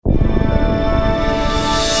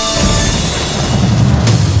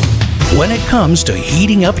When it comes to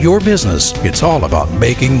heating up your business, it's all about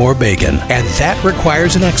making more bacon, and that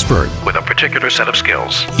requires an expert with a particular set of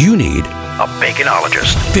skills. You need a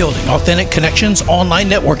baconologist. Building authentic connections, online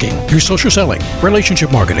networking, your social selling,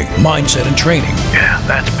 relationship marketing, mindset and training. Yeah,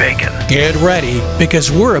 that's bacon. Get ready,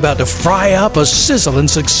 because we're about to fry up a sizzling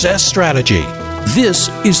success strategy. This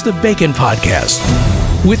is the Bacon Podcast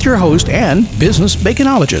with your host and business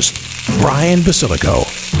baconologist, Brian Basilico.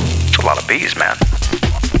 It's a lot of bees, man.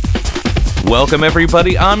 Welcome,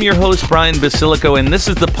 everybody. I'm your host, Brian Basilico, and this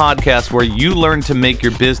is the podcast where you learn to make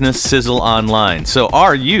your business sizzle online. So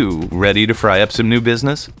are you ready to fry up some new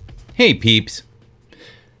business? Hey, peeps.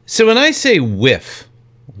 So when I say whiff,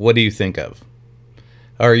 what do you think of?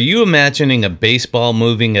 Are you imagining a baseball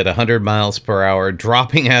moving at 100 miles per hour,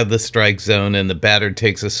 dropping out of the strike zone, and the batter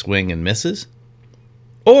takes a swing and misses?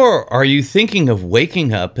 Or are you thinking of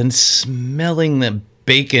waking up and smelling the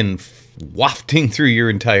bacon wafting through your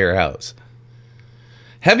entire house?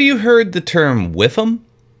 Have you heard the term WIIFM?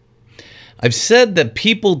 I've said that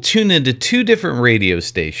people tune into two different radio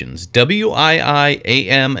stations,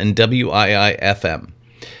 WIIAM and WIIFM.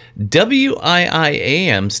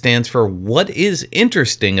 WIIAM stands for What is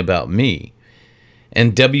Interesting About Me,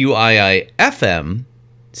 and WIIFM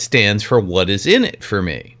stands for What is In It for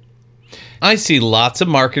Me. I see lots of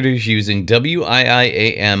marketers using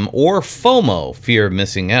WIIAM or FOMO, fear of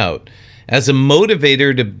missing out, as a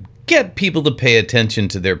motivator to get people to pay attention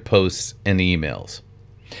to their posts and emails.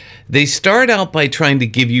 They start out by trying to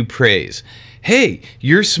give you praise. Hey,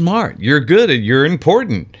 you're smart, you're good, you're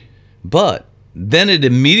important. But then it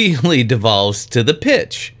immediately devolves to the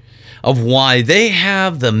pitch of why they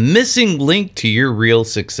have the missing link to your real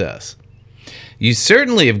success. You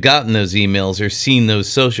certainly have gotten those emails or seen those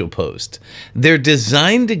social posts. They're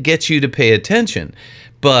designed to get you to pay attention,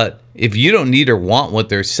 but if you don't need or want what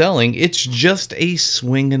they're selling, it's just a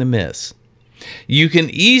swing and a miss. You can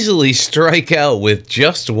easily strike out with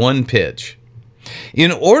just one pitch.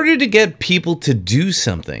 In order to get people to do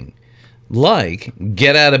something, like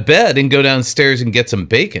get out of bed and go downstairs and get some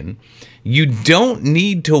bacon, you don't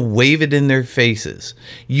need to wave it in their faces.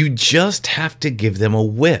 You just have to give them a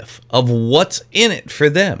whiff of what's in it for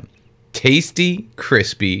them. Tasty,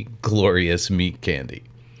 crispy, glorious meat candy.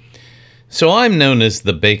 So I'm known as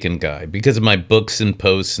the bacon guy because of my books and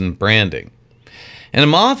posts and branding. And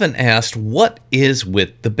I'm often asked, what is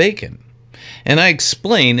with the bacon? And I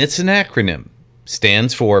explain it's an acronym.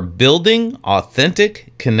 Stands for Building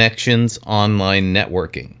Authentic Connections Online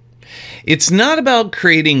Networking. It's not about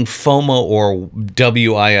creating FOMO or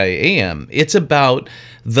WIIAM. It's about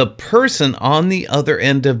the person on the other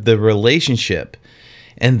end of the relationship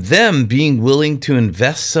and them being willing to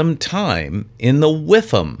invest some time in the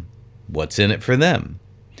WIIFM. What's in it for them?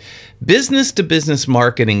 Business-to-business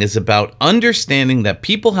marketing is about understanding that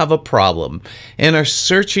people have a problem and are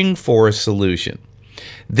searching for a solution.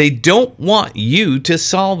 They don't want you to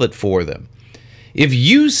solve it for them. If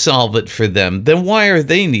you solve it for them, then why are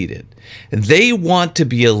they needed? They want to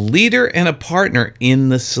be a leader and a partner in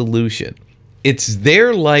the solution. It's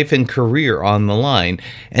their life and career on the line,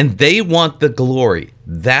 and they want the glory.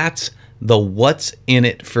 That's the what's in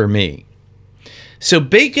it for me. So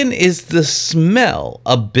bacon is the smell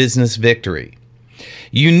of business victory.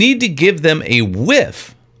 You need to give them a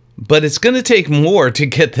whiff, but it's going to take more to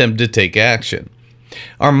get them to take action.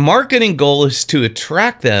 Our marketing goal is to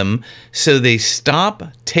attract them so they stop,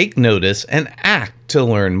 take notice, and act to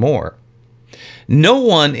learn more. No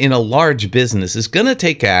one in a large business is going to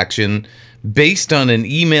take action based on an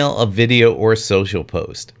email, a video, or a social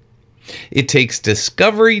post. It takes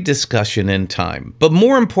discovery, discussion, and time, but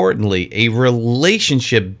more importantly, a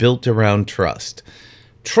relationship built around trust.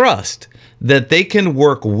 Trust that they can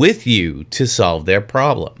work with you to solve their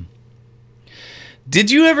problem. Did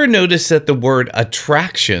you ever notice that the word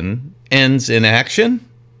attraction ends in action?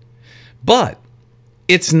 But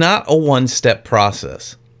it's not a one-step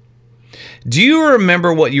process. Do you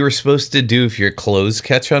remember what you were supposed to do if your clothes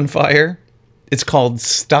catch on fire? It's called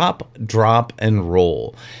stop, drop, and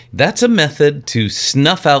roll. That's a method to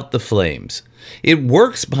snuff out the flames. It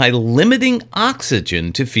works by limiting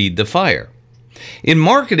oxygen to feed the fire. In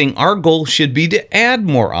marketing, our goal should be to add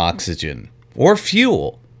more oxygen or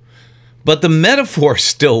fuel. But the metaphor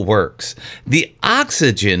still works. The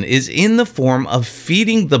oxygen is in the form of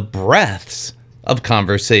feeding the breaths of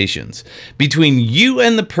conversations between you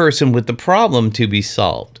and the person with the problem to be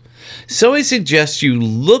solved. So I suggest you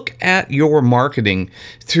look at your marketing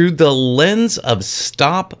through the lens of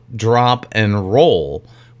stop, drop, and roll,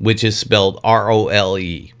 which is spelled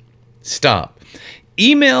R-O-L-E. Stop.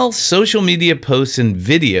 Email, social media posts, and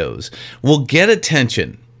videos will get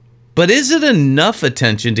attention. But is it enough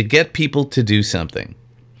attention to get people to do something?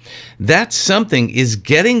 That something is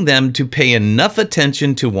getting them to pay enough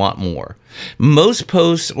attention to want more. Most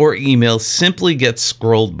posts or emails simply get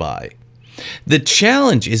scrolled by. The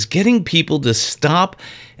challenge is getting people to stop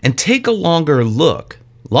and take a longer look,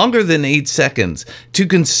 longer than 8 seconds, to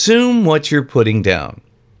consume what you're putting down.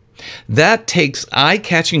 That takes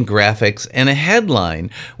eye-catching graphics and a headline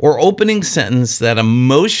or opening sentence that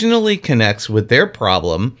emotionally connects with their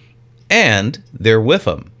problem and their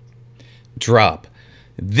WIIFM. Drop.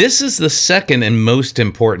 This is the second and most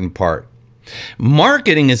important part.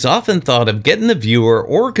 Marketing is often thought of getting the viewer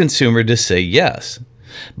or consumer to say yes.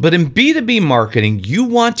 But in B2B marketing, you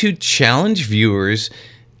want to challenge viewers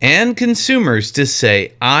and consumers to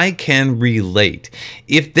say, I can relate.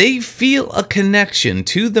 If they feel a connection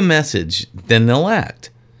to the message, then they'll act.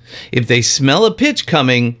 If they smell a pitch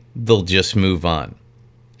coming, they'll just move on.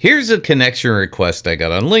 Here's a connection request I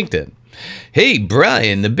got on LinkedIn. Hey,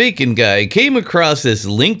 Brian, the bacon guy, came across this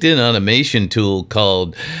LinkedIn automation tool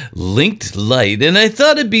called Linked Light, and I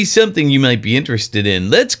thought it'd be something you might be interested in.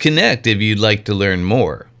 Let's connect if you'd like to learn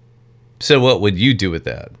more. So what would you do with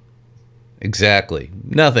that? Exactly.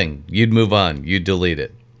 Nothing. You'd move on. You'd delete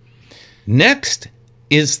it. Next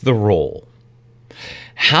is the role.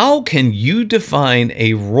 How can you define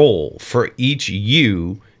a role for each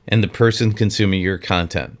you and the person consuming your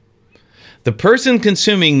content? The person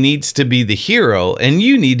consuming needs to be the hero, and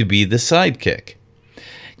you need to be the sidekick.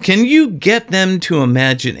 Can you get them to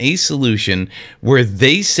imagine a solution where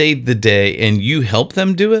they save the day and you help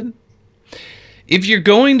them do it? If you're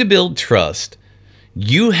going to build trust,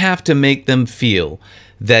 you have to make them feel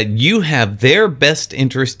that you have their best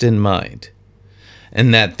interest in mind,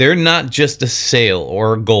 and that they're not just a sale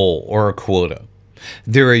or a goal or a quota.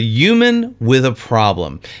 They're a human with a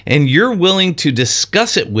problem, and you're willing to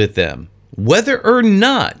discuss it with them, whether or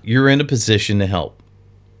not you're in a position to help.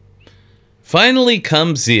 Finally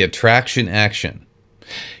comes the attraction action.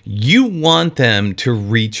 You want them to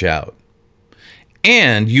reach out.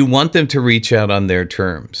 And you want them to reach out on their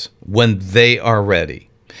terms, when they are ready.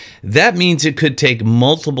 That means it could take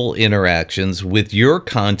multiple interactions with your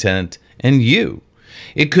content and you.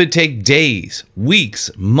 It could take days,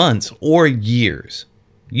 weeks, months, or years.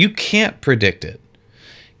 You can't predict it.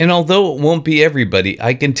 And although it won't be everybody,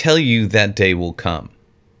 I can tell you that day will come.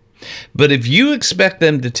 But if you expect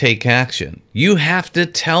them to take action, you have to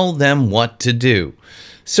tell them what to do.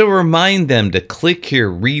 So remind them to click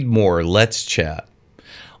here, read more, let's chat.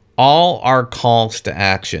 All are calls to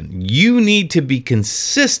action. You need to be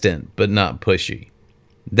consistent, but not pushy.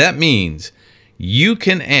 That means you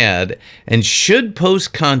can add and should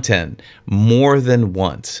post content more than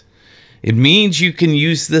once. It means you can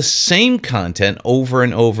use the same content over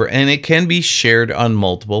and over, and it can be shared on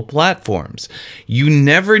multiple platforms. You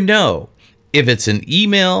never know if it's an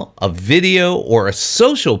email, a video, or a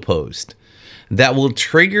social post that will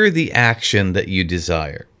trigger the action that you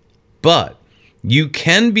desire. But you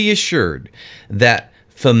can be assured that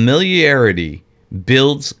familiarity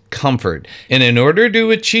builds comfort. And in order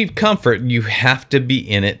to achieve comfort, you have to be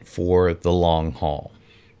in it for the long haul.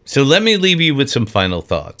 So let me leave you with some final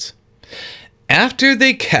thoughts. After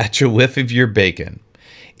they catch a whiff of your bacon,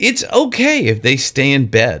 it's okay if they stay in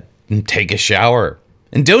bed and take a shower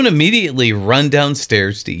and don't immediately run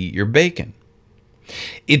downstairs to eat your bacon.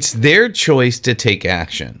 It's their choice to take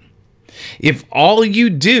action. If all you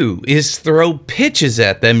do is throw pitches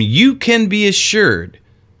at them, you can be assured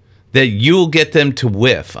that you'll get them to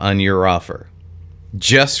whiff on your offer.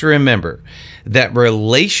 Just remember that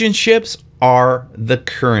relationships are the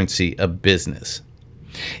currency of business.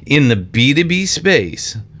 In the B2B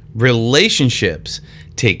space, relationships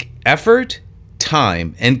take effort,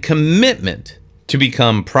 time, and commitment to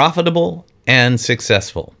become profitable and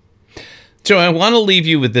successful. So I want to leave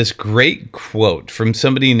you with this great quote from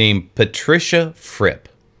somebody named Patricia Fripp.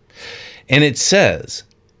 And it says,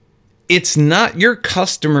 "It's not your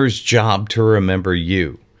customer's job to remember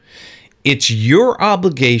you. It's your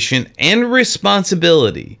obligation and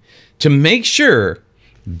responsibility to make sure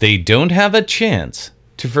they don't have a chance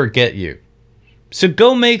to forget you." So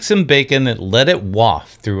go make some bacon and let it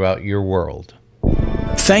waft throughout your world.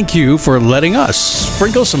 Thank you for letting us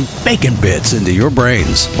sprinkle some bacon bits into your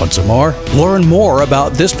brains. Want some more? Learn more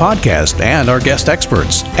about this podcast and our guest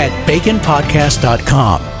experts at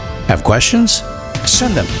baconpodcast.com. Have questions?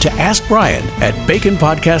 Send them to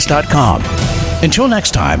askbrian@baconpodcast.com. Until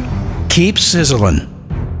next time, keep sizzling.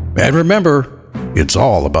 And remember, it's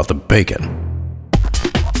all about the bacon.